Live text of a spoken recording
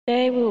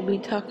Today we'll be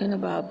talking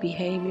about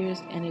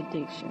behaviors and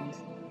addictions,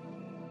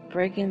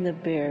 breaking the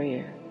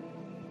barrier.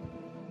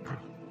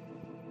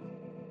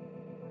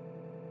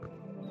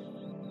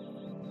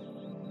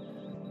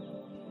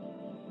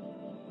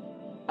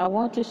 I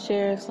want to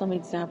share some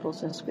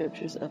examples and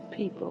scriptures of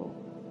people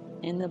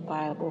in the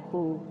Bible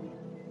who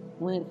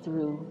went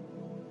through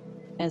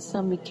and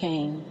some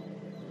became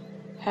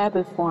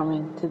habit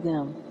forming to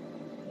them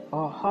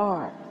or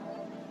hard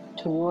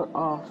to ward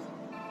off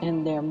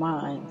in their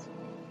minds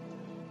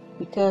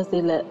because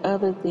they let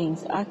other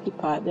things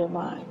occupy their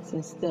minds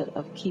instead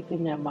of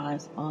keeping their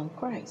minds on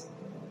Christ.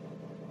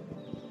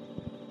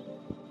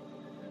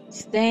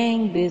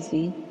 Staying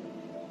busy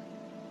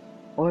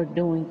or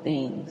doing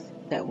things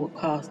that will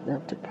cause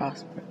them to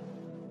prosper,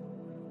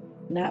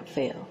 not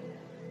fail.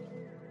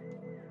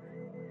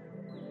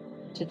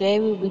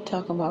 Today we'll be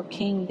talking about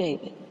King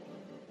David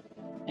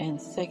in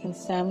 2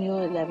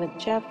 Samuel 11th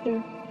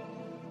chapter,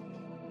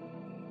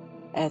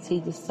 as he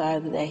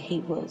decided that he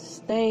would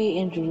stay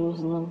in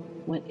Jerusalem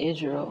when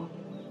Israel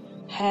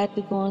had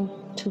to go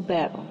into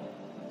battle.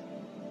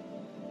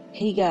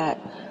 He got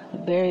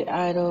very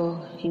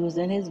idle. He was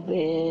in his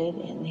bed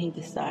and he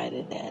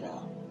decided that,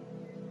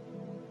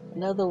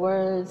 in other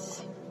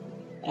words,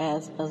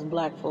 as us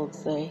black folks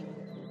say,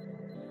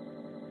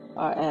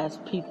 or as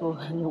people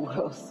in the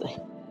world say,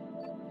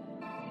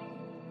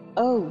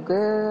 oh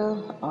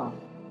girl,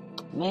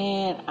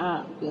 man,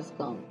 I'm just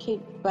gonna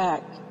kick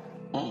back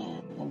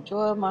and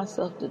enjoy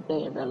myself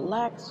today and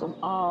relax from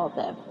all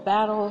that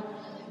battle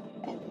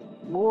and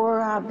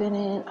war I've been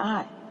in.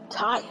 I'm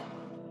tired.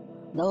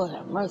 Lord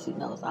have mercy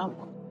knows I'm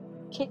gonna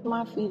kick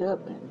my feet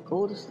up and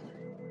go to sleep.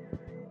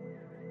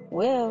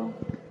 Well,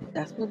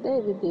 that's what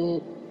David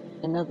did.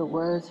 In other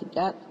words, he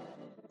got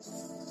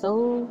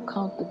so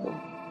comfortable.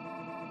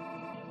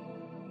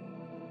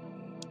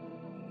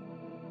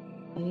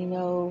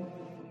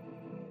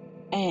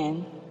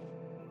 And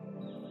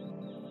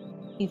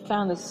he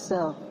found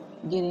himself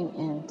getting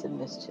into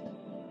mischief.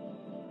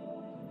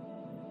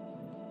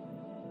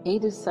 He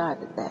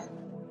decided that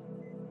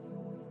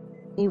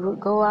he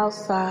would go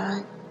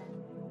outside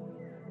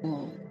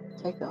and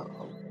take a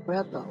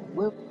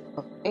whiff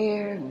of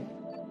air and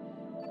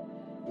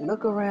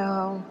look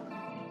around,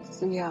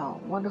 see how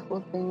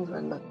wonderful things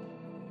are looking.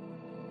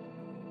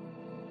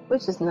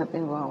 Which is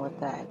nothing wrong with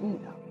that, You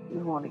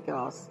want to go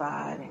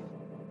outside and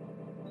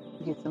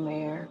get some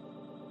air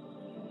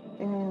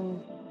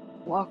and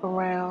walk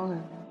around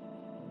and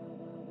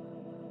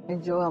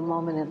enjoy a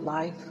moment in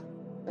life.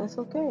 That's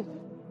okay.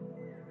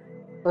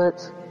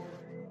 But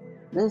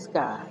this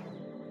guy,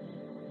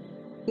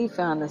 he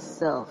found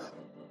himself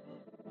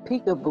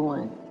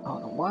peekabooing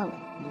on a woman,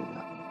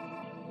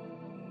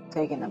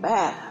 taking a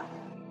bath.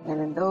 And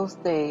in those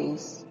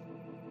days,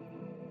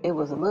 it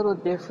was a little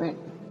different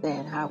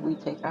than how we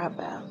take our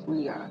baths.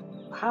 Our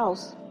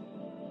house,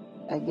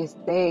 I guess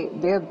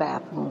their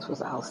bathrooms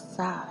was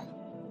outside,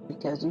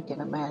 because you can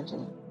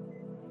imagine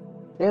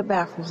their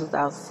bathrooms was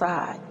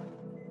outside,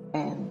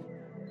 and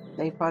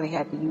they probably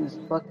had to use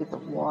buckets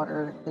of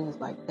water and things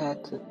like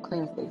that to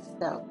cleanse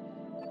themselves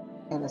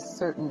in a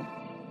certain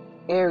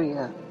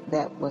area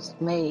that was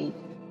made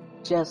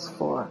just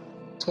for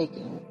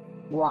taking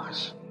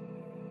wash.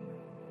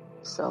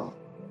 So,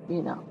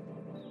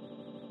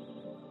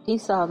 he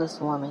saw this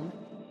woman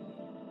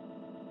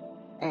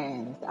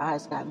and his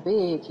eyes got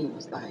big. He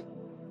was like,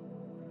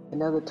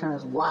 in other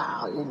terms,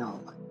 wow,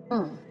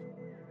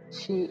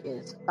 she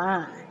is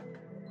fine.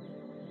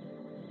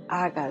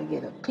 I gotta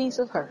get a piece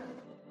of her.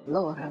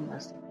 Lord have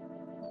mercy.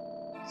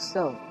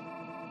 So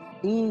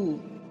he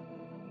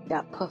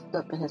got puffed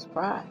up in his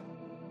pride.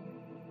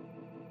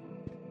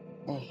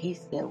 And he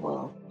said,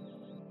 well,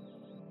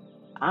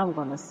 I'm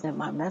going to send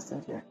my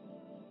messenger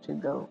to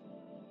go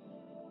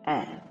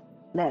and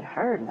let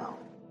her know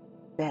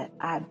that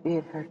I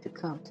bid her to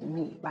come to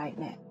me right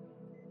now.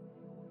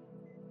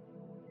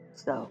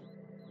 So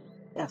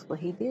that's what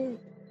he did.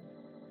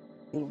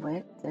 He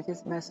went, sent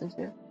his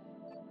messenger,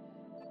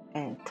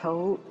 and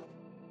told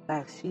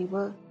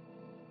Bathsheba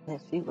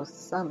that she was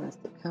summoned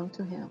to come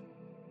to him.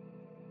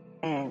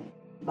 And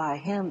by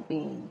him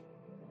being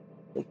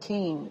the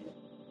king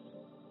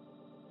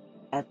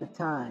at the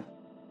time,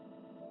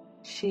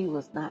 she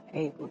was not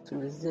able to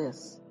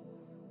resist,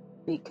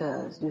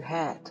 because you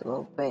had to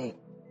obey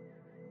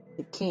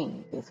the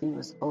king if he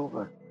was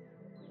over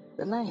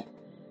the land.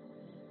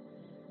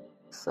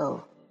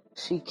 So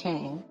she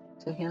came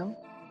to him,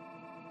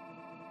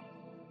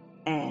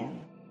 and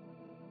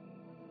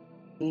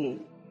he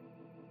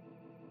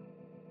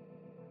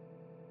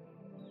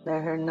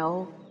let her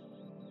know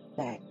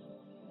that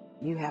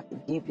you have to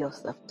give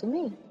yourself to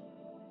me.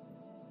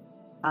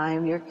 I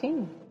am your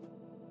king.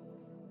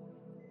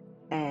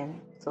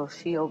 And so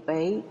she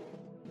obeyed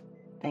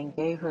and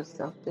gave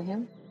herself to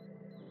him,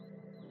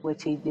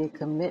 which he did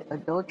commit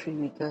adultery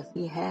because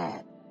he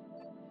had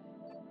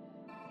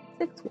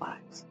 6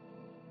 wives.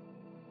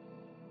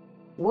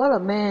 What a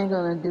man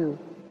gonna do?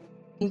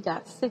 He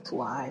got 6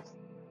 wives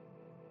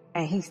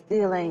and he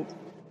still ain't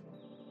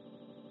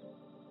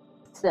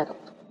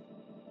settled.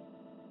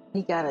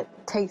 he got a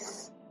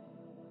taste.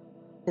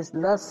 His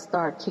lust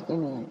started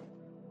kicking in.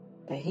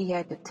 And he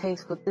had to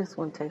taste what this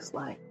one tastes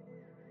like.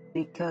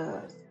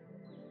 Because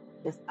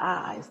his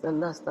eyes, the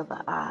lust of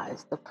the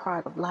eyes, the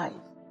pride of life,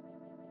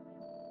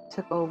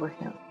 took over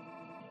him.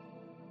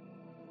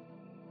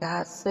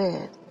 God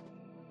said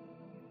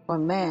for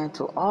man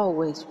to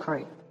always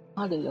pray,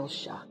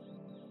 hallelujah,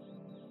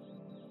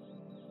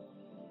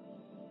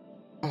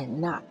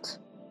 and not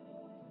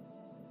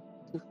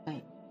to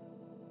faint.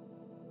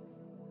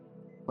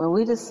 When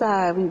we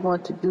decide we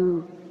want to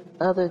do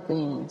other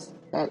things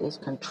that is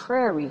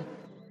contrary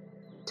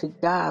to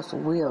God's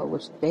will,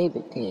 which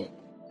David did,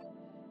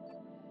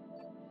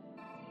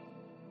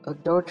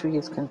 adultery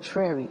is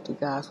contrary to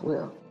God's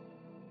will,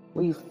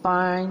 we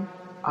find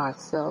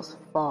ourselves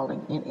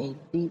falling in a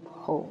deep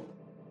hole.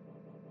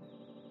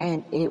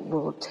 And it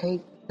will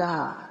take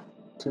God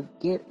to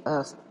get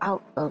us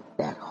out of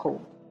that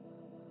hole.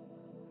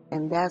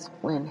 And that's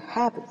when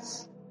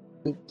habits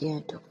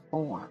begin to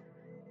form.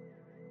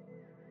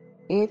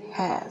 It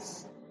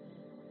has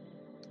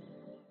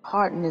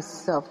hardened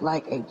itself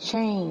like a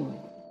chain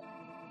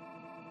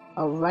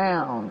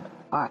around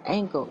our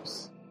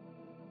ankles,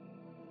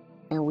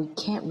 and we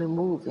can't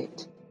remove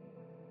it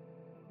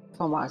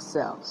from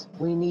ourselves.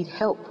 We need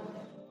help.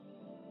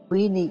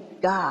 We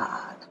need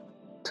God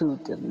to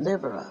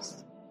deliver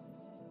us.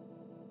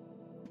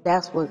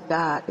 That's what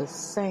God is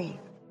saying.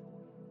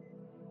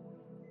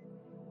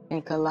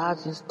 In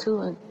Colossians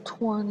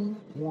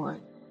 2:21,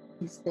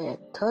 he said,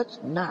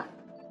 touch not,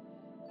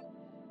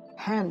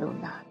 handle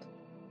not,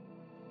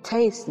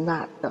 taste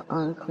not the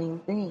unclean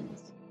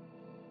things.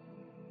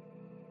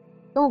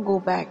 Don't go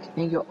back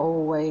in your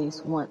old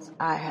ways once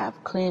I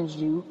have cleansed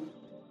you,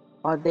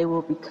 or they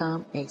will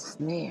become a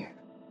snare.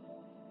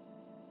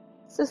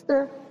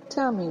 Sister,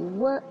 tell me,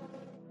 what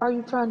are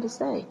you trying to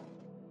say?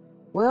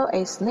 Well,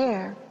 a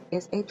snare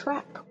is a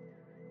trap.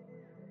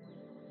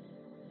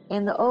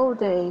 In the old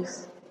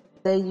days,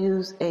 they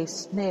used a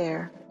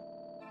snare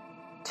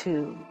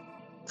to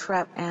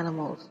trap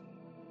animals,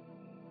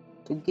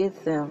 to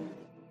get them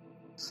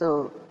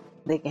so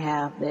they can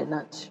have their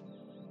lunch.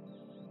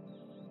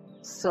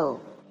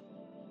 So,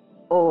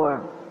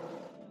 or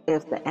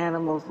if the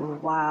animals were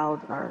wild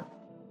or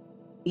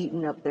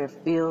eating up their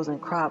fields and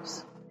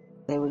crops,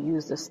 they would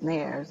use the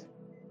snares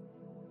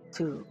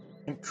to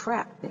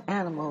entrap the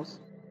animals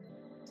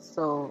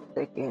so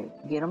they can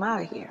get them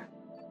out of here.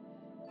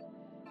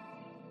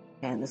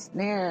 And the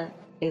snare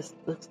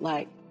looks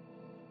like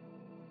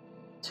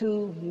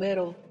two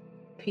metal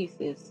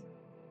pieces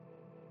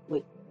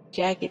with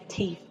jagged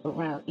teeth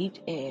around each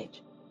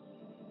edge.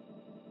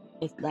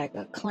 It's like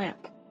a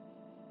clamp.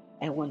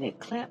 And when it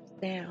clamps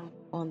down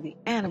on the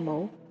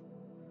animal,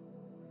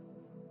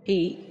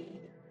 he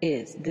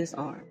is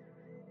disarmed.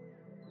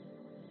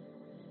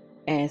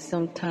 And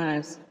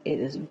sometimes it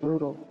is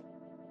brutal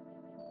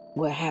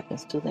what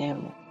happens to the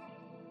animal.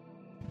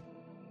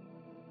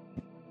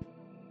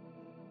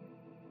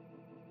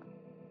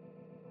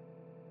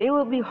 It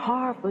would be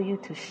hard for you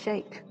to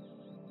shake,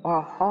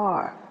 or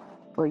hard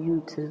for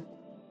you to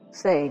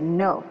say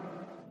no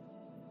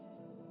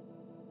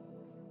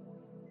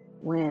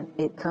when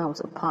it comes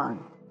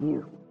upon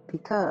you,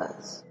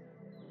 because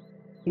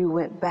you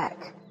went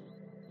back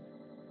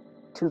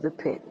to the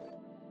pit.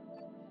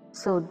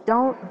 So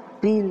don't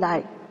be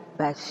like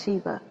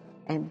Bathsheba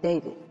and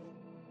David.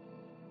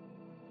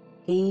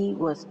 He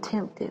was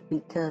tempted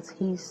because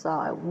he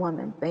saw a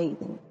woman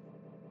bathing.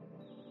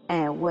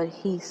 And what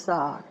he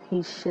saw,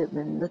 he should have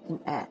been looking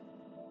at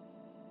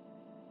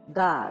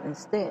God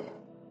instead.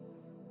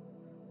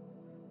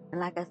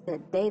 And like I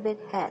said, David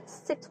had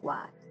 6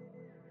 wives.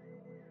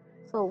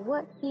 So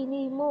what he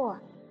need more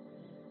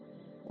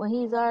when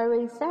he's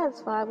already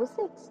satisfied with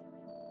 6?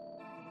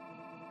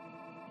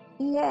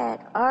 He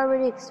had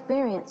already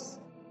experienced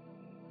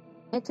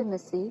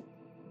intimacy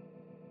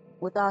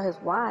with all his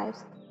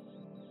wives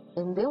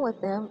and been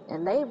with them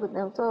and laid with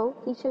them, so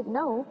he should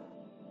know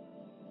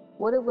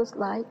what it was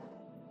like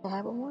to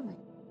have a woman.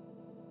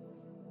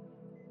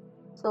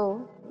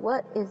 So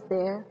what is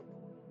there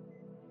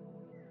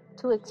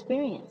to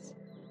experience?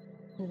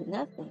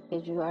 Nothing,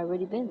 because you've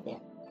already been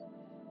there.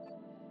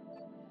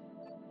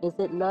 Is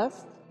it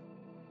lust?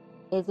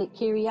 Is it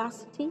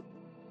curiosity?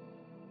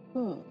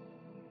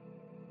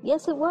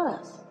 Yes, it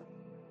was.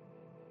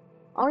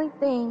 Only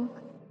thing,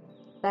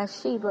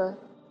 Bathsheba,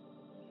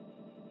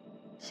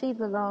 she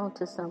belonged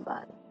to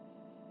somebody.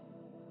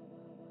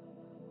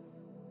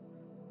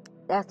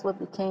 That's what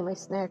became a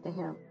snare to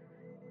him.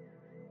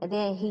 And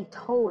then he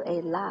told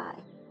a lie.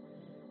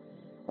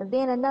 And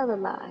then another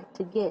lie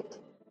to get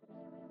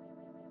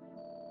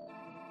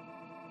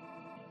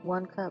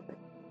one covered.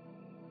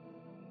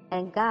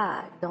 And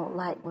God don't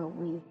like when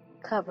we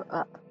cover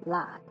up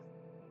lies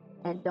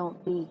and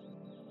don't be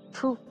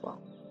truthful,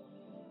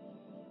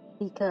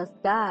 because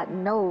God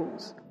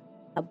knows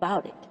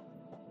about it.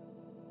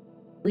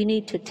 We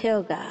need to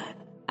tell God,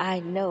 I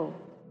know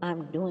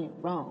I'm doing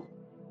wrong,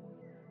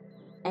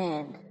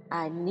 and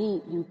I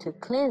need you to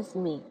cleanse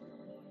me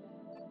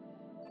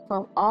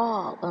from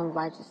all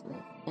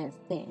unrighteousness and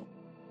sin,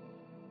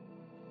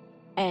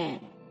 and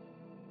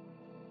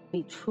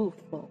be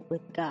truthful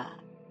with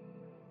God.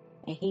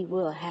 And He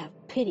will have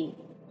pity,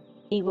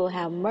 He will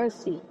have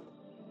mercy,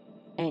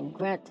 and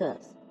grant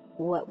us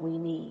what we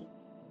need.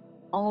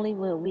 Only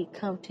when we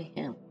come to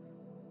Him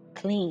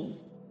clean,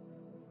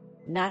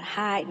 not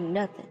hiding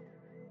nothing.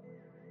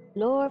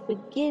 Lord,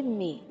 forgive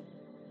me,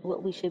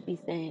 what we should be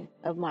saying,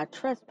 of my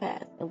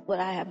trespass and what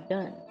I have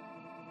done.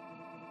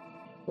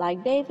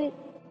 Like David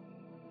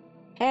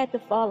had to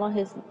fall on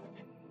his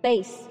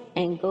face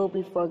and go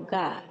before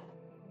God.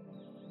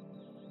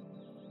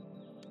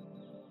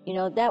 You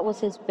know, that was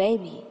his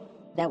baby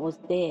that was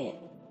dead,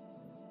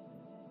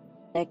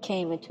 that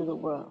came into the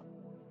world,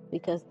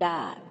 because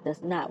God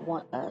does not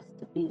want us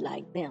to be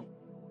like them.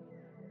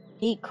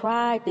 He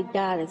cried to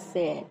God and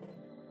said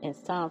in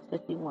Psalm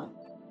 51,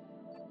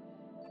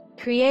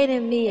 create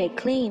in me a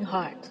clean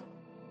heart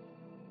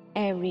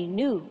and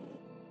renew.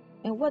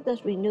 And what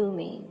does renew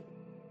mean?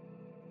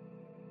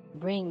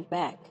 Bring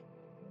back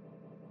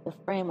the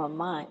frame of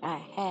mind I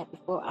had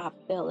before I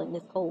fell in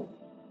this hole.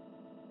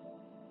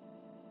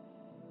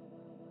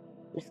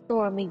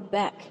 Restore me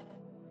back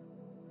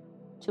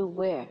to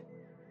where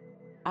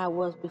I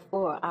was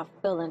before I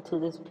fell into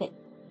this pit.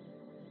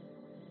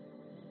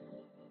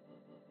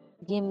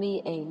 Give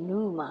me a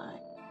new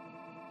mind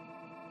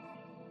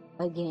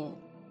again.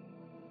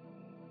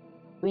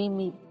 Bring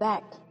me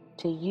back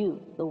to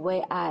you the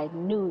way I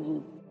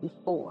knew you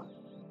before.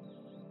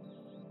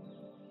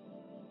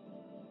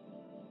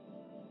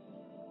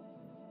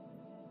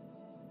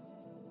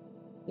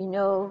 You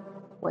know,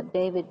 what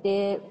David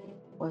did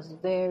was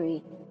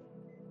very,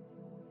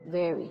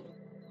 very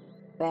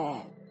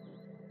bad.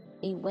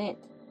 He went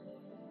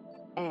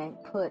and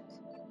put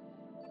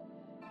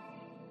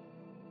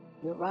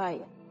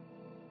Uriah,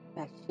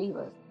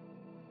 Bathsheba's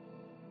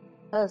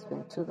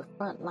husband, to the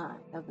front line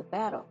of the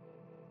battle,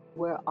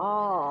 where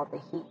all the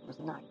heat was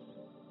knocking.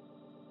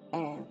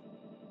 And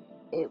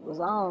it was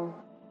on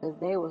because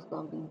they was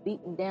going to be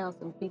beating down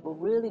some people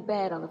really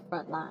bad on the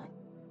front line,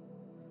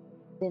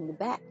 then the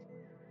back.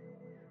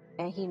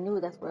 And he knew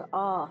that's where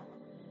all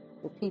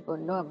the people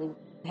normally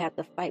have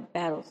to fight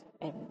battles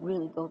and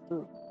really go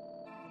through.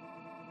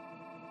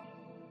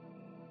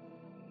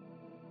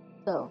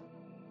 So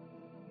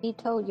he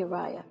told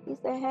Uriah, he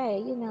said,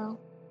 hey,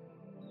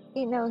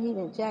 he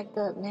done jacked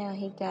up now.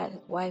 He got his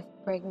wife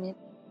pregnant.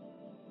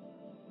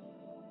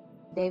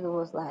 David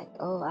was like,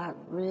 oh, I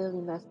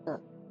really messed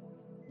up.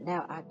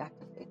 Now I got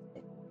to fix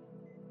it.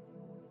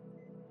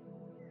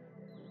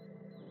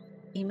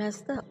 He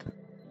messed up.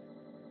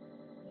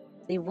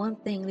 See, one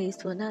thing leads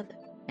to another,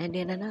 and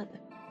then another.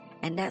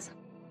 And that's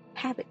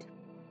habit.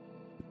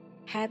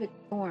 Habit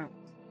forms.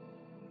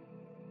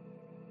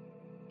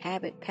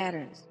 Habit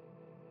patterns.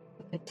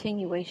 A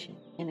continuation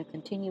and a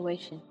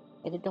continuation.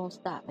 And it don't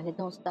stop, and it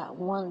don't stop.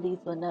 One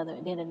leads to another,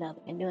 and then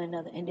another, and then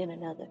another, and then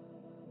another.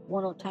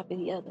 One on top of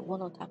the other,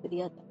 one on top of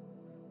the other.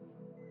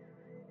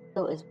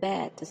 So it's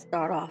bad to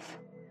start off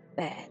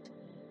bad.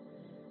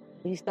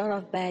 When you start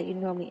off bad, you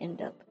normally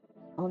end up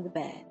on the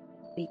bad,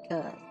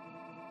 because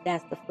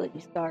that's the foot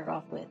you started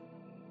off with.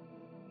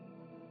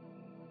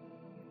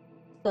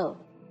 So,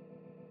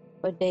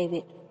 for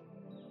David,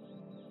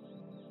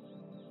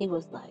 he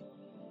was like,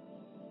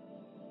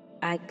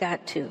 I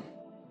got to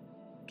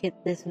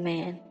get this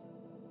man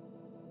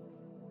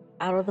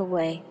out of the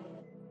way.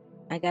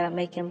 I got to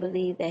make him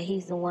believe that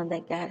he's the one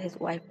that got his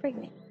wife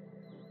pregnant.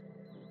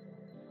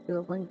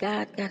 So when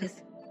God got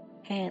his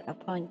hand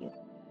upon you,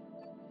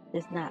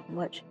 there's not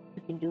much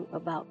you can do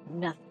about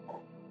nothing.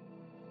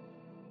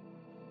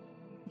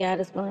 God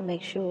is going to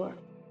make sure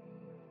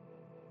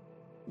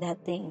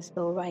that things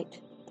go right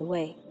the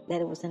way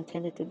that it was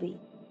intended to be.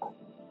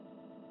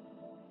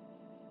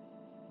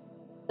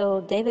 So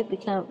David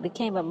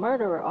became a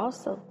murderer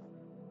also.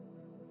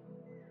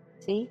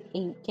 See,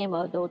 he became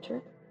an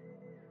adulterer.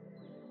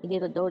 He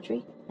did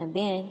adultery, and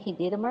then he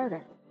did a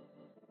murder.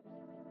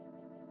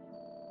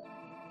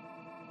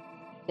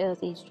 Because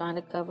he's trying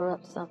to cover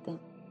up something.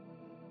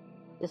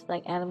 Just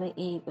like Adam and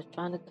Eve was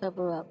trying to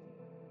cover up.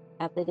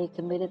 After they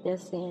committed their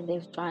sin, they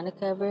was trying to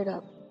cover it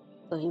up.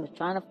 So he was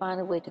trying to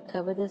find a way to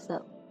cover this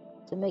up,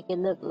 to make it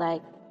look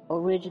like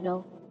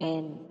original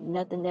and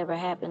nothing ever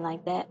happened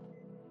like that.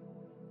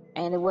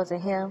 And it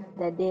wasn't him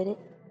that did it,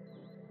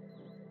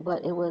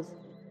 but it was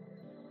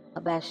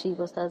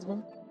Bathsheba's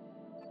husband.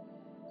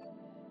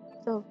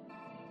 So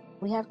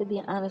we have to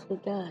be honest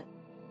with God.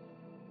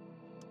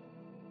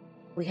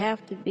 We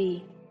have to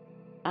be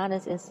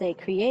honest and say,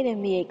 create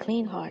in me a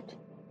clean heart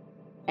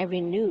and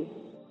renew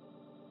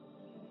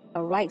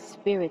a right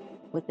spirit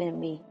within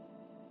me.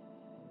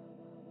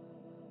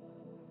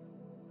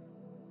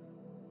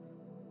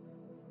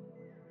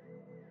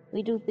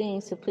 We do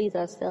things to please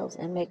ourselves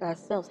and make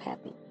ourselves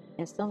happy.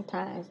 And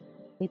sometimes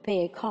we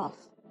pay a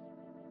cost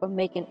for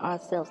making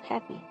ourselves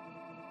happy.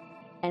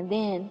 And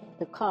then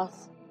the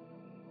cost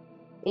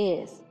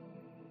is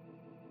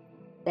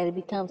that it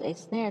becomes a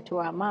snare to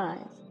our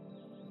minds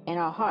and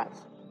our hearts.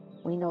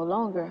 We no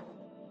longer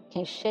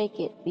can shake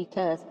it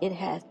because it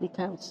has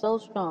become so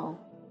strong.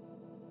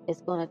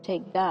 It's going to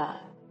take God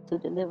to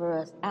deliver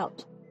us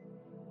out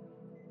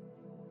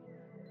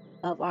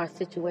of our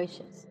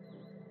situations.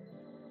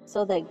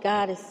 So that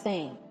God is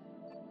saying,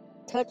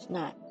 touch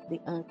not the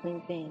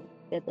unclean thing,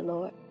 said the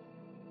Lord,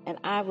 and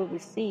I will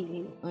receive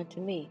you unto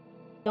me.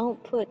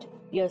 Don't put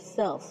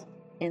yourself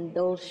in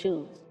those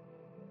shoes,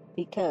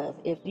 because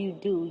if you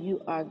do,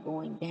 you are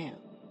going down.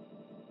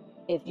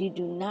 If you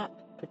do not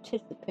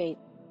participate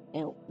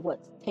in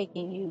what's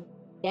taking you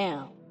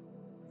down,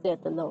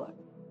 said the Lord,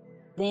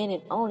 then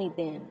and only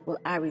then will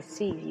I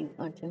receive you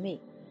unto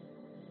me.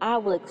 I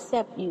will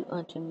accept you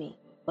unto me,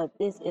 but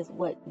this is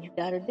what you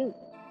got to do.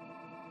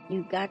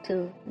 You got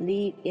to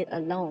leave it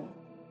alone.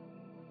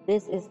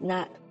 This is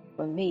not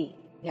for me.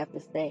 You have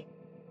to say,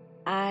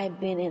 I've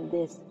been in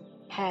this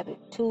habit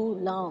too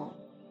long.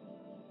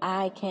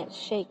 I can't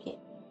shake it.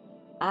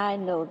 I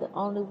know the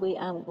only way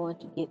I'm going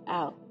to get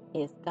out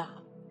is God.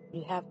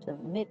 You have to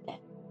admit that.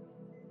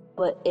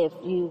 But if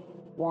you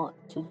want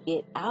to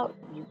get out,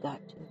 you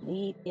got to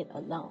leave it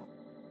alone.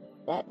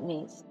 That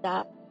means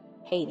stop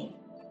hating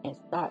and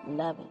start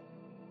loving.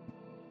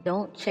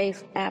 Don't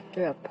chase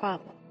after a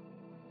problem.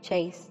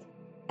 Chase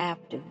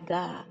after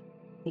God.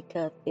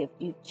 Because if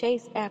you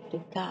chase after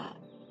God,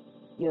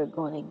 you're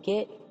going to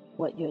get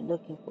what you're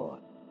looking for.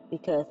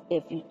 Because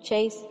if you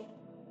chase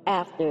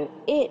after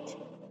it,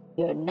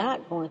 you're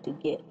not going to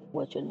get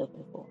what you're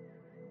looking for.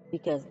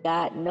 Because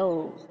God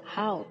knows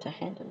how to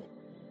handle it.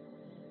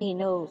 He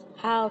knows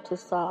how to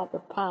solve the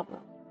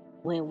problem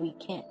when we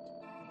can't.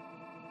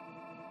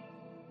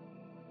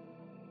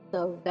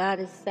 So God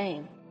is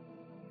saying,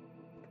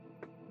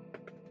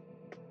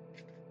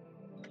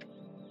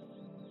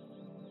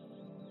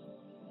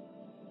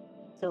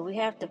 so we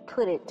have to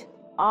put it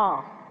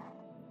all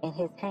in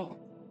His hands,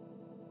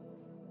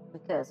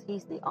 because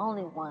He's the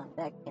only one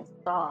that can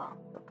solve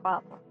the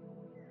problem.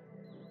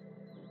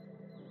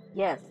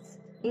 Yes,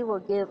 He will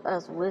give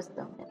us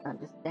wisdom and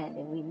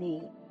understanding we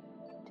need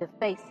to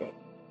face it,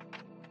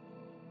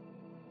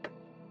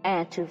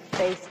 and to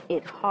face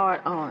it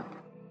hard on,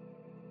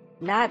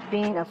 not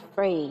being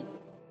afraid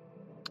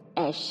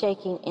and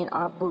shaking in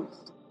our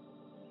boots,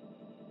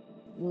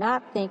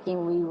 not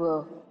thinking we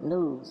will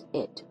lose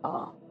it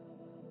all.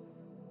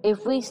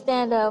 If we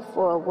stand up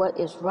for what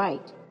is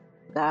right,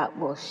 God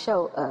will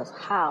show us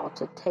how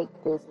to take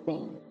this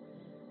thing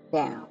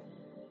down,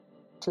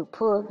 to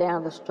pull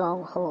down the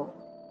stronghold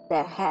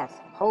that has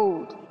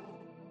held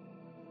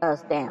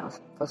us down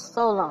for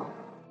so long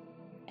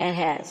and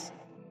has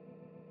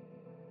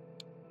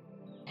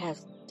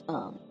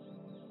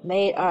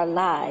made our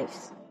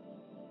lives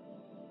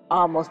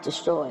almost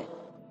destroyed.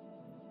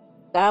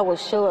 God will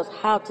show us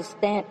how to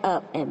stand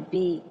up and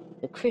be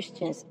the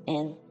Christians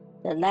in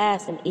the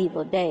last and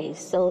evil days,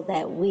 so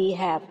that we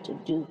have to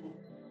do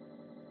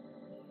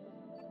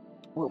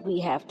what we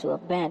have to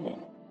abandon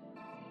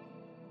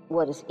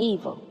what is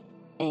evil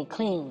and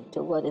cling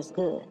to what is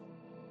good.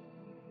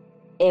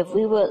 If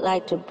we would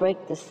like to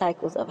break the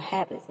cycles of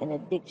habits and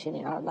addiction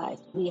in our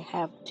lives, we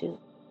have to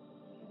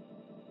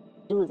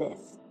do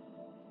this.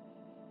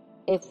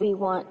 If we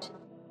want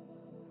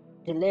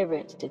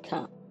deliverance to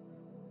come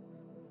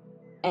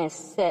and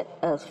set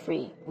us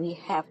free, we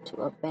have to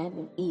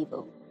abandon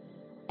evil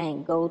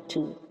and go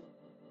to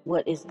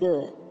what is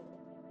good.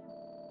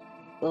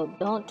 So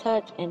don't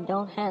touch and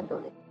don't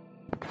handle it.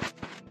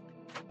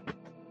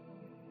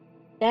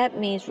 That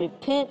means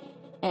repent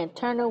and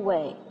turn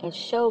away and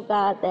show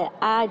God that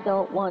I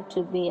don't want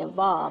to be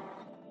involved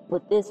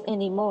with this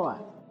anymore.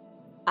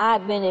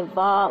 I've been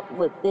involved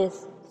with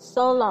this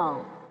so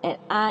long, and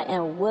I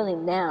am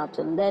willing now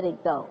to let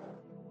it go.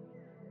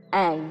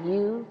 And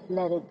you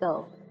let it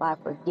go by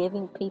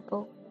forgiving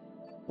people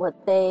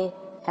what they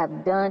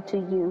have done to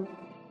you,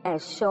 and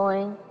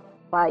showing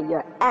by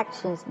your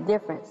actions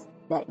difference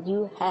that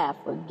you have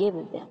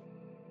forgiven them.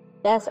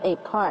 That's a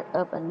part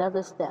of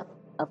another step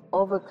of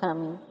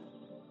overcoming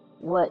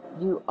what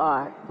you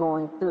are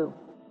going through.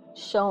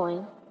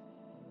 Showing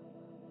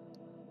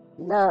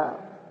love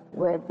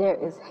where there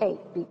is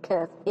hate,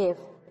 because if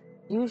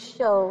you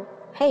show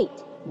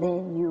hate,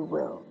 then you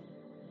will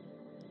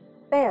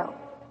fail.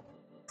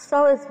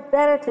 So it's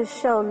better to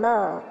show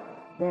love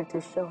than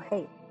to show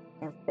hate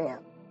and fail,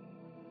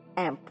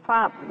 and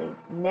probably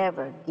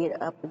never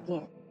get up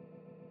again.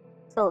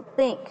 So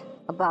think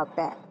about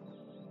that.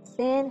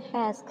 Sin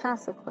has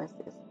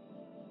consequences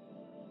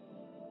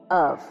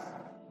of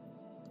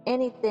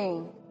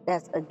anything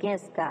that's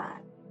against God.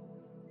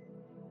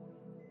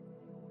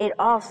 It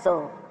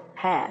also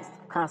has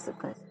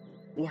consequences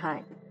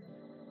behind it.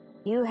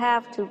 You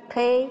have to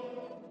pay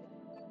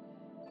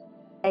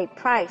a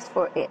price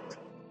for it.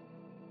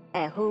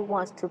 And who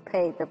wants to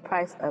pay the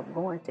price of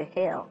going to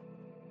hell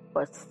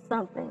for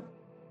something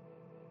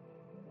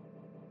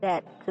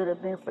that could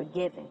have been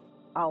forgiven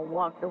or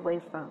walked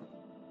away from,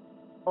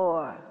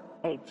 or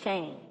a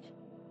change?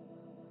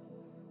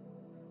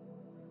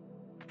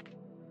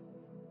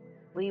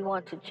 We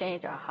want to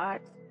change our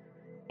hearts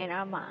and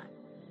our minds,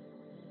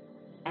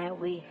 and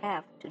we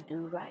have to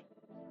do right.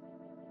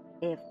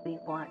 if we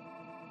want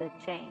the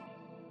change.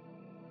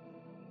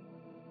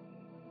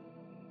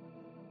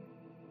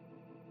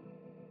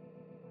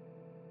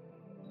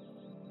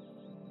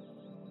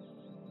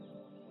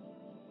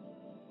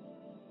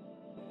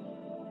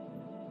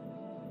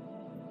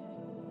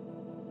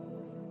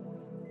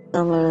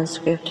 Some of the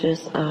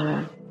scriptures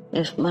are,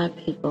 if my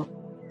people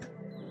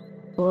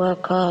who are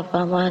called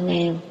by my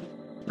name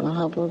will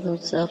humble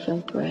themselves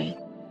and pray,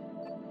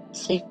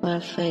 seek my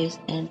face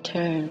and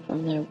turn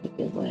from their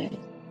wicked ways,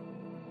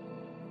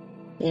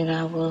 then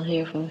I will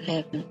hear from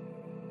heaven.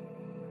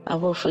 I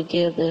will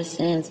forgive their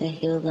sins and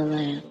heal the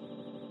land.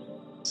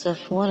 So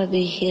if you want to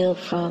be healed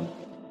from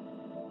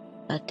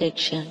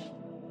addiction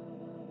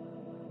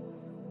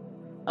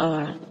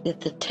or get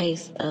the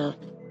taste of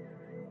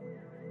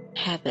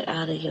habit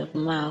out of your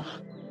mouth,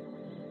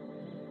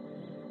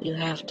 you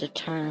have to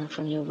turn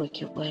from your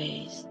wicked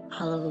ways.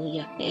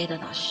 Hallelujah.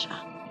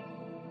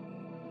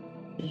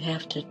 You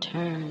have to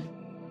turn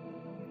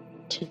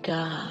to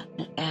God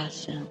and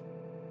ask Him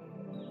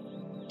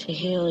to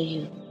heal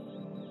you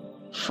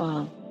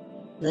from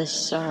this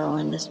sorrow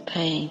and this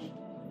pain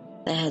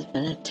that has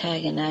been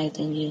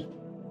antagonizing you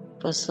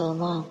for so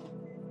long.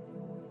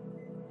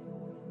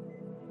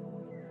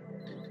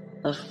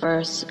 But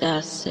first,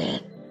 God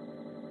said,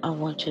 I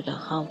want you to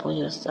humble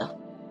yourself.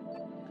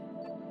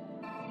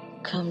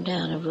 Come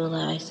down and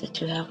realize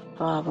that you have a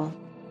problem.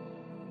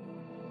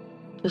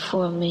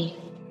 Before me,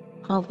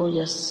 humble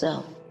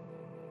yourself.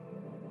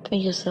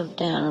 Bring yourself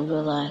down and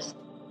realize,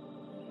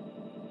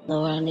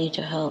 Lord, I need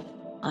your help.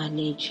 I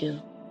need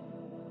you.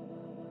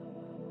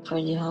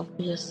 When you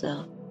humble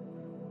yourself,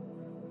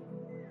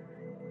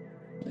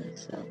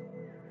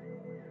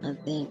 and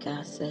then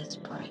God says,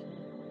 pray.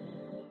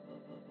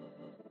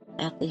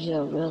 After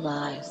you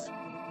realize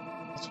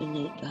that you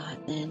need God,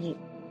 then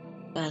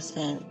God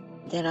said,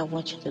 then I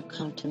want you to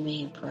come to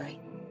me and pray.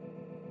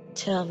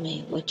 Tell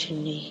me what you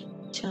need.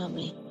 Tell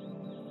me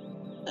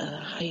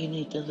how you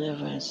need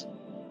deliverance.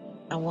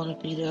 I want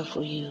to be there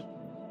for you.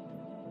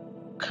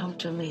 Come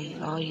to me,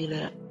 all you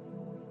that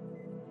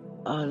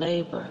are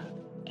labor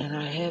and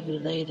are heavy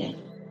laden,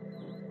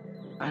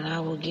 and I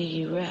will give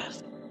you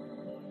rest.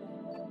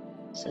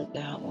 So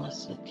God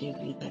wants to give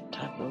you that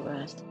type of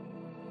rest.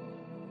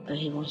 But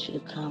He wants you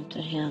to come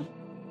to Him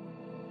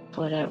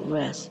for that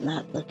rest,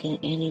 not looking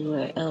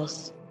anywhere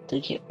else to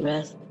get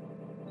rest,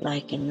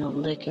 like in no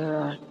liquor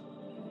or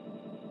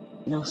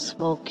no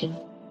smoking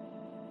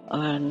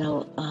or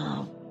no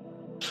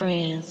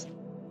friends,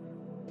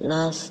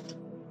 lust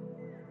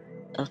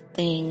of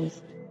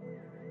things,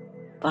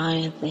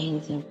 buying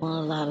things and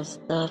want a lot of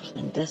stuff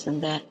and this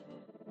and that,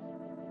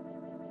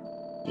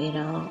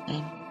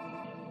 and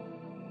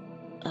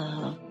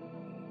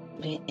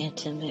being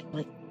intimate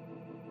with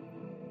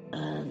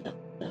a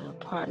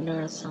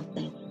partner or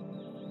something,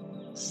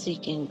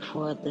 seeking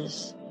for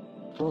this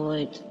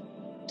void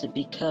to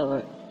be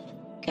covered.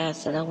 God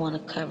said, I want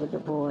to cover the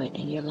void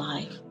in your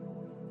life,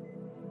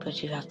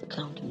 but you have to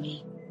come to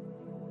me.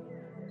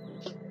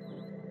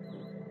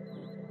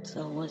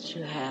 So once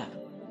you have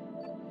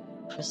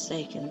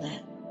forsaken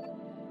that,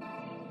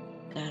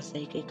 God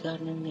said, you can come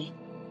to me.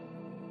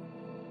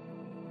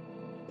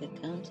 You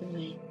can come to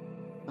me.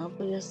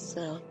 Humble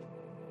yourself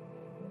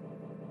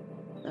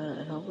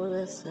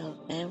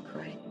and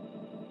pray.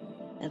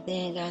 And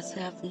then God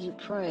said, after you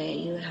pray,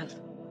 you have to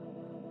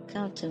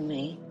come to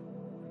me.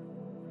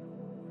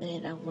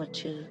 Then I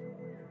want you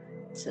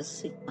to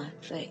seek my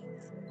face.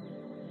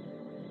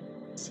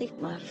 Seek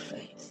my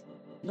face.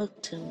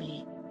 Look to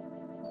me.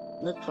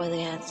 Look for the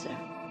answer,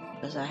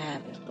 because I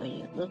have it for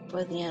you. Look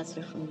for the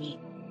answer from me.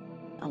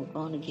 I'm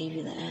going to give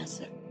you the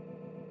answer.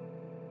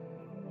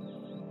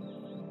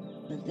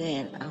 And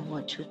then I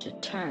want you to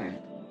turn.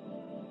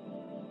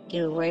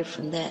 Get away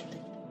from that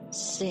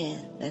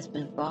sin that's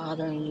been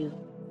bothering you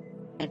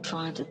and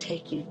trying to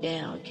take you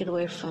down. Get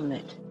away from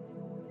it.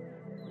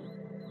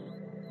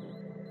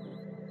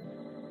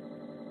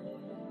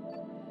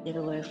 Get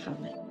away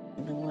from it.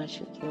 And then once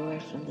you get away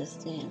from the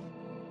sin,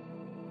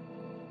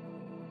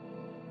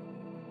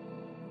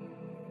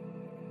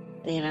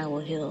 then I will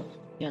heal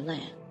your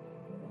land.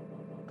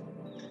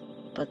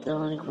 But the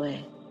only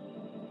way,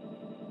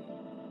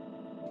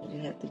 you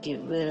have to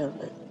get rid of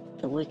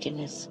the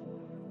wickedness.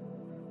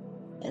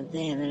 And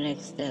then the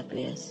next step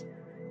is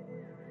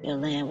your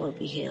land will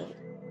be healed.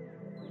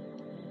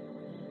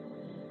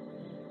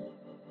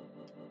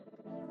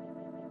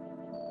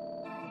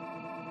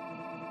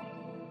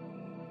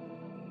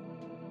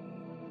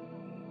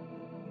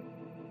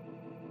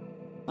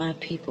 My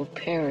people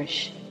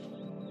perish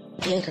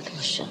for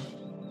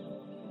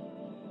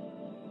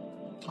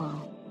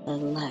the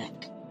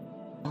lack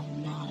of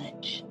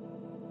knowledge.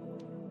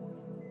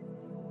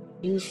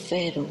 You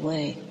fade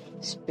away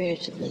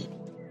spiritually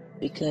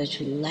because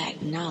you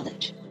lack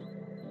knowledge.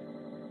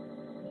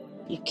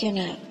 You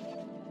cannot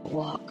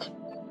walk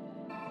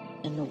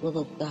in the will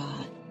of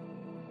God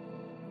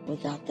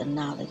without the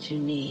knowledge you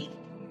need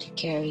to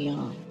carry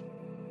on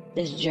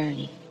this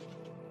journey.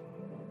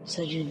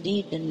 So you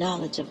need the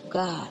knowledge of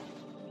God.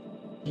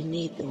 You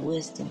need the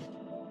wisdom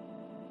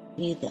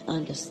You need the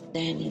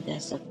understanding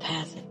that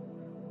surpasses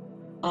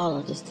all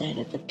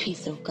understanding, the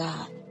peace of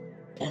God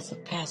that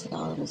surpasses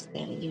all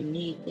understanding. You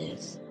need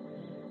this.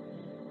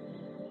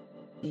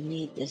 You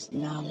need this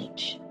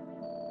knowledge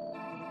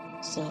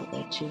so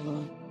that you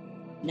will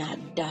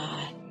not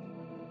die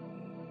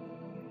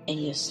in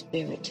your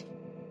spirit,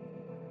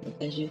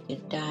 because you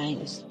can die in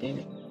your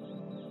spirit.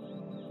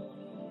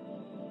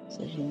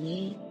 So you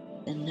need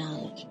the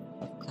knowledge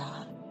of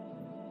God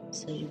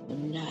so you will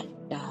not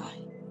die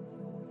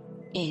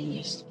in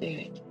your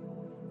spirit.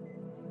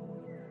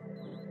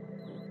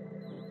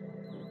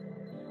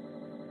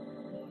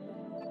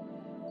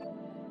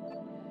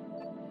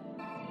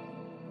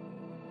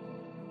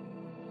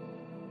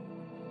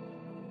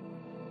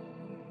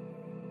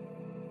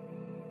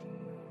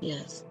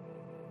 Yes,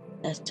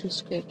 that's 2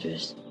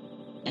 scriptures.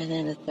 And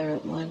then the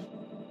third one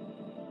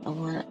I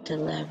want to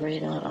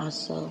elaborate on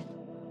also.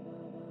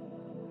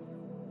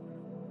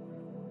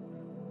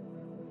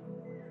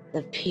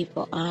 The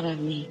people honor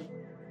me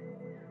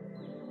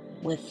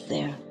with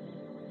their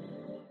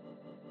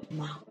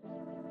mouth,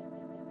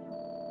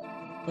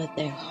 but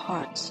their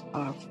hearts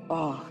are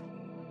far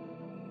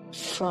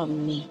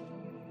from me,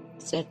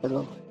 said the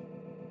Lord.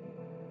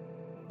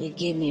 They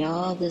give me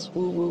all this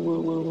woo, woo,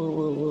 woo, woo, woo,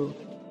 woo, woo,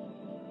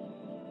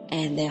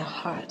 and their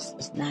hearts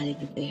is not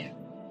even there.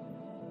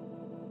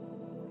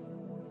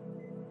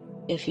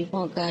 If you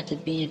want God to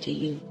be into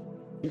you,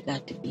 you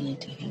got to be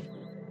into Him.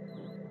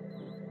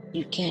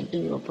 You can't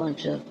do a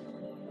bunch of,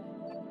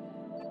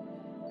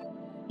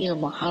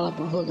 mahala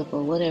mahula,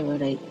 or whatever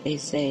they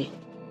say,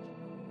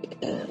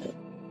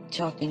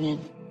 talking in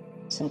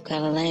some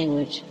kind of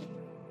language,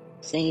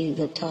 saying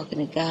you're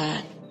talking to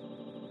God,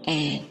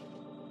 and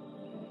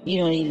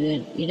you're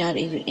not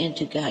even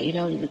into God. You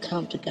don't even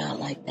come to God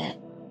like that.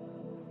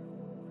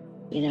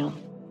 You don't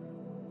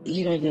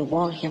even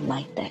want Him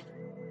like that.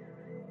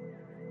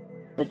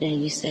 But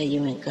then you say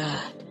you're in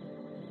God.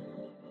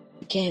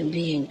 You can't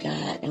be in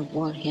God and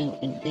want Him,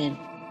 and then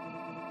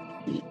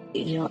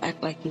you don't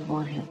act like you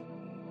want Him.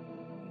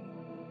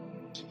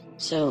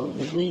 So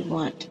if we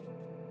want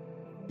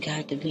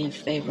God to be in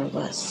favor of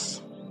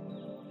us,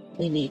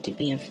 we need to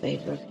be in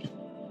favor of Him.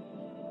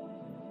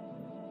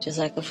 Just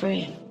like a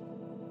friend.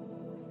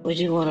 Would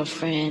you want a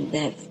friend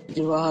that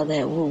do all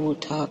that woo-woo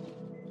talk?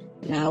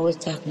 And I was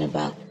talking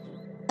about,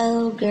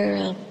 oh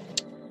girl,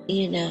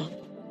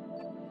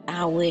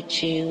 I'm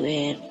with you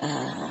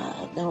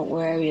and don't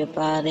worry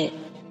about it.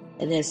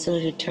 And then as soon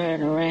as you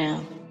turn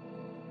around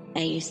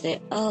and you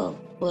say, oh,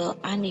 well,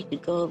 I need to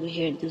go over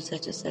here and do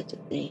such and such a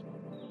thing.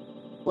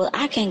 Well,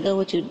 I can't go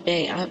with you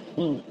today.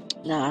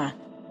 Nah.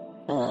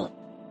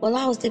 Well,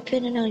 I was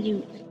depending on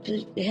you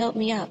to help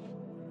me out.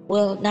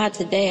 Well, not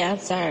today. I'm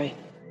sorry.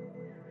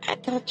 I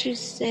thought you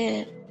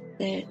said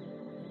that,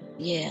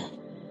 yeah,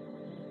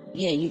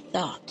 you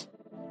thought.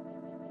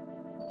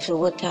 So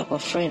what type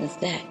of friend is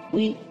that?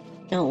 We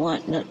don't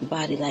want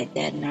nobody like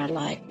that in our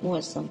life. We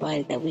want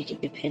somebody that we can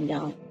depend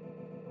on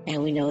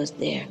and we know is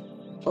there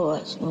for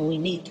us when we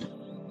need them.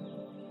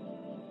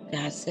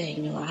 God said,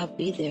 I'll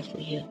be there for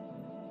you.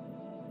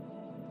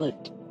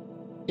 But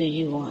do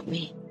you want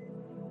me?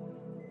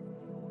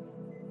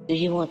 Do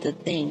you want the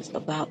things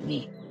about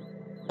me,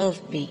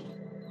 of me?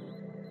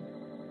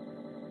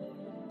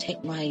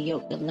 Take my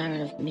yoke and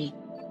learn of me.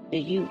 Do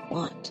you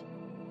want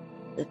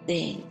the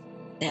things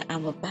that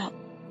I'm about?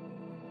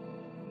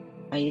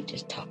 Or you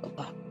just talk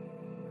about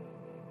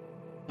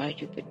it? Or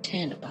you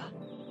pretend about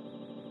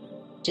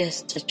it?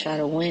 Just to try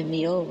to win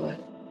me over,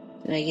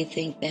 to make you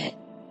think that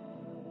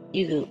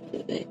you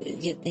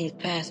could get things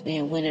past me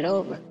and win it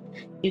over.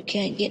 You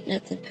can't get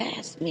nothing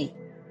past me,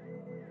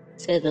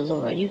 said the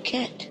Lord. You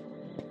can't.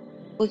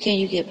 What can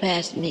you get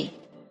past me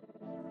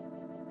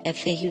and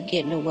think you're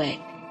getting away?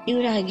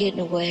 You're not getting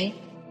away.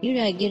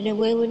 You're not getting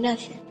away with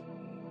nothing.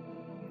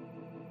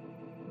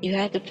 You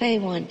have to pay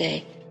one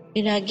day.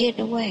 You're not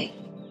getting away.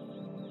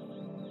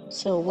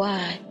 So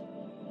why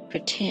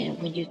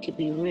pretend when you can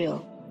be real?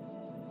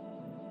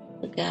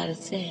 What God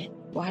has said.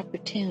 Why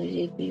pretend when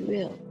you can be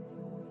real?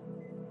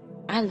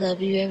 I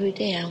love you every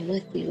day. I'm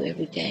with you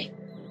every day.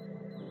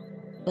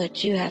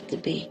 But you have to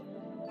be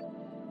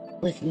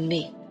with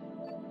me.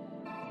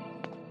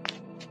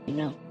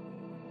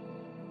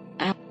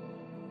 I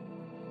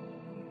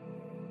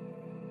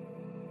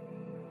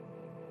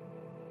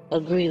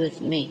agree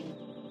with me.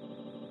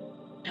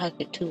 How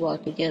could two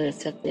walk together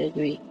except they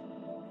agree?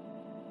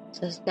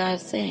 So it's God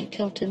saying,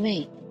 come to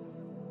me.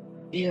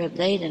 You're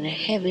laden and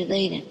heavy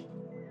laden.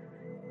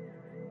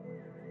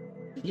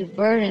 You're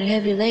burdened and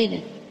heavy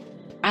laden.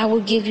 I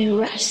will give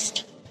you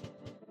rest.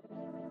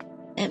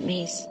 That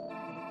means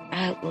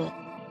I will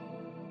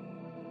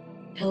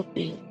help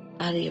you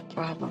out of your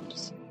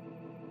problems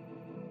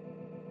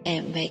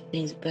and make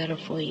things better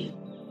for you.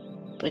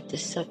 But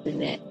there's something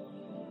that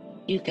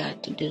you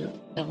got to do,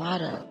 come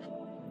out of.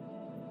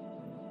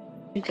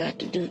 You got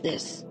to do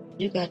this.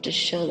 You got to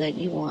show that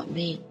you want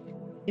me.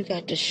 You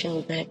got to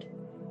show that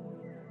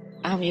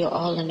I'm your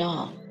all in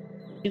all.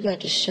 You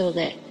got to show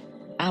that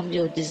I'm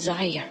your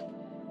desire.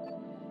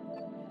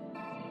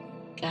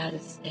 God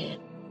has said,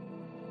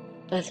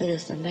 Blessed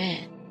is the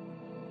man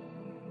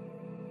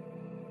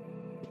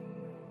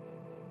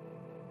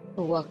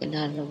who walking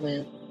down the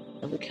way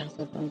of the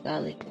counsel of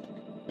ungodly.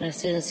 When I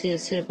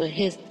said, but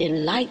his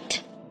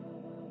delight,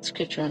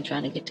 scripture I'm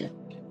trying to get to,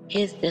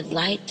 his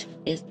delight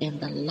is in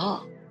the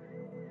law.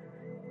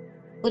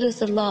 What is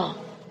the law?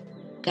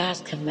 God's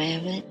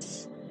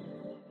commandments,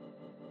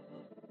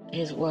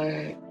 his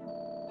word,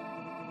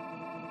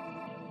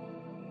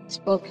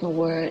 spoken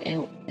word,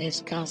 and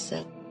his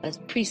concept, his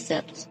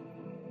precepts,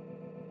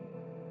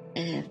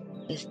 and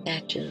his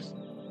statutes.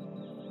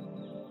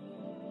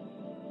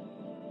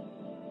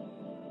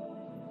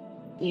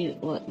 You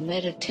will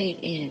meditate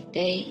in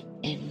day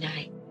and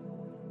night.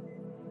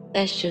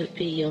 That should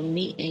be your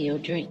meat and your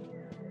drink.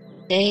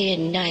 Day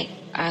and night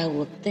I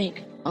will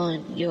think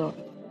on you,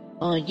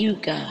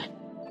 God,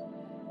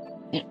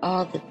 and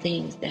all the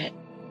things that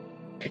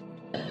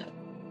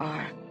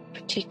are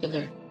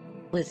particular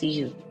with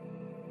you.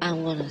 I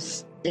want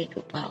to think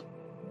about,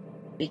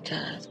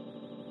 because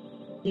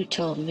you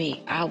told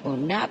me I will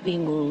not be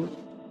moved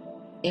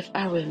if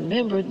I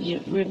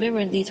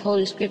remembering these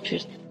holy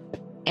scriptures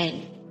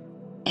and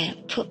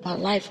put my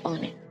life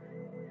on it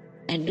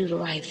and do the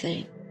right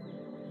thing.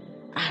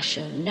 I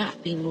shall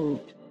not be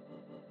moved.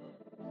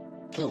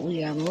 But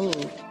we are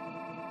moved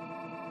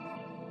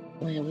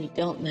when we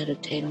don't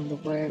meditate on the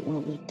word,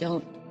 when we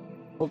don't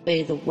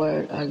obey the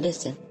word or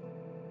listen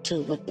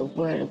to what the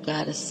word of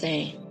God is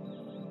saying.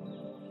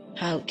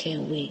 How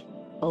can we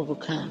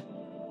overcome?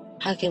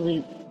 How can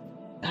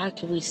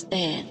we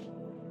stand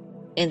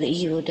in the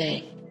evil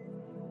day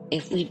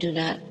if we do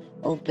not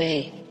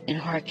obey and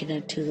hearken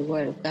unto the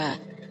word of God?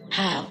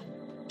 How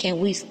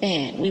can we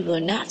stand? We will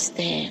not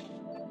stand.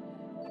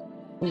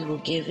 We will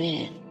give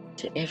in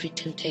to every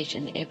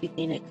temptation,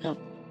 everything that comes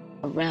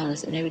around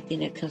us, and everything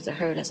that comes to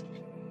hurt us.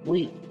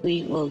 We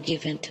will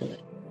give into it,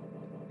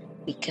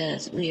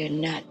 because we are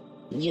not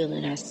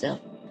yielding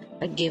ourselves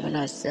or giving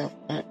ourselves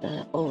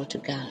over to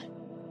God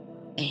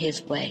and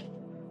his way,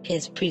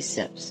 his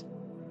precepts.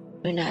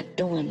 We're not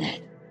doing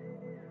that.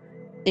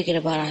 Thinking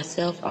about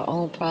ourselves, our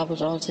own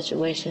problems, our own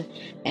situation,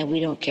 and we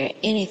don't care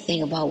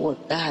anything about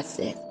what God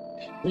says.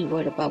 We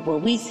worry about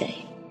what we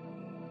say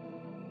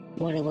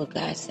more than what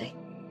God says.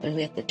 But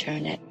we have to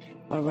turn that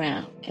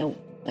around and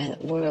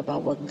worry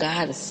about what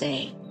God is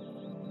saying.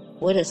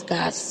 What is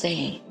God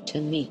saying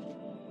to me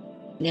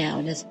now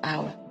in this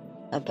hour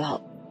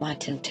about my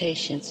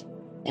temptations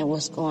and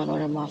what's going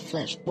on in my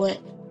flesh? What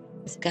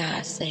is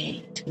God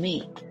saying to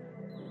me?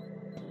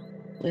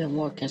 We are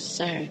more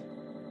concerned,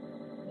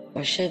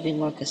 or should be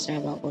more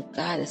concerned, about what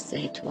God is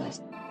saying to us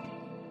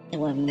than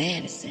what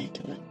man is saying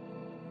to us.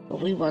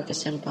 But we more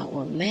concerned about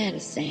what man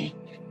is saying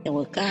than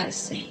what God is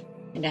saying.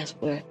 And that's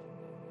where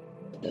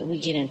we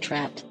get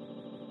entrapped,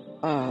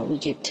 or we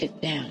get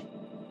ticked down,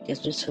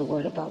 because we're so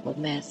worried about what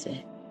man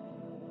said.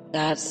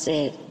 God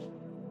said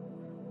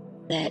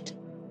that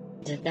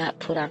to not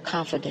put our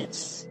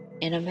confidence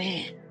in a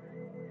man,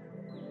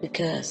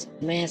 because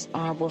man's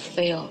arm will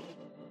fail.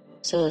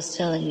 So it's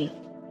telling you,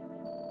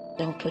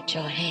 don't put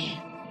your hand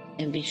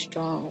and be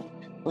strong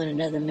with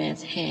another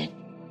man's hand,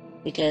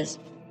 because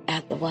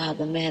after a while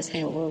the man's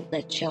hand will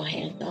let your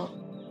hand go.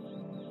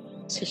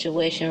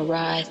 Situation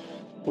arise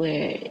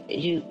where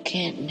you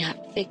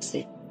cannot fix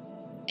it,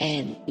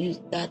 and you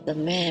thought the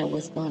man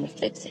was going to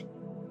fix it,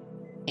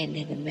 and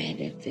then the man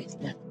didn't fix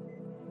nothing,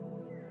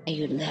 and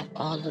you left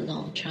all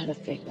alone trying to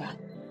figure out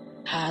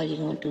how you're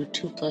going to do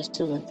 2 plus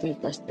 2 and 3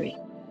 plus 3,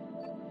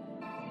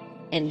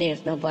 and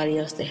there's nobody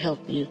else to help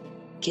you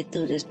get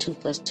through this 2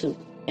 plus 2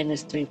 and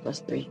this 3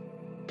 plus 3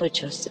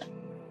 but yourself.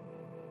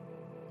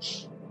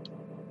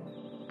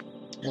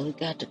 And we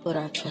got to put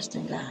our trust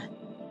in God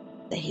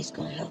that he's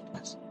going to help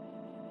us.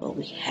 But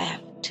we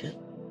have to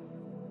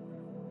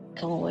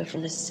come away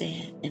from the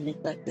sin and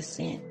neglect the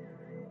sin,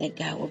 and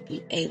God will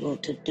be able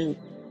to do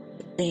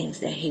the things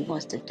that he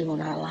wants to do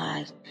in our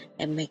lives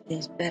and make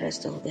things better,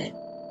 so that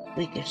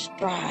we can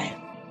strive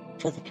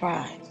for the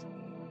prize,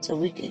 so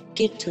we can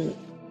get to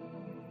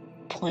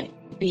point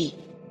B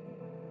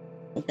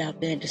without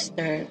being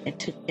disturbed and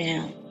took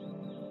down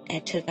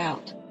and took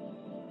out.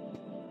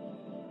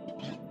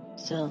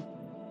 So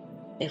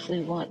if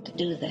we want to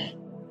do that,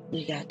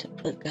 we got to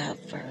put God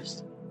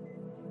first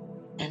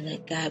and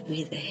let God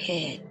be the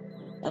head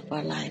of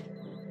our life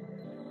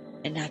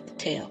and not the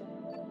tail.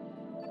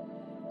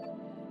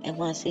 And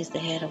once he's the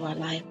head of our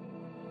life,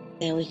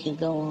 then we can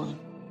go on.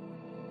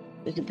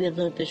 We can be a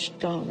little bit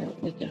stronger.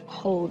 We can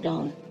hold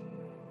on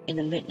in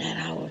the midnight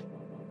hour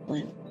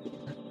when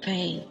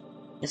pain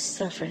and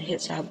suffering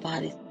hits our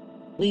bodies.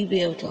 We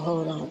be able to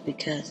hold on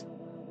because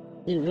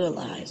we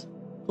realize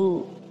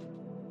who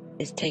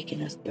is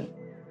taking us through,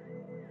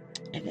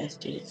 and that's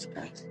Jesus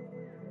Christ.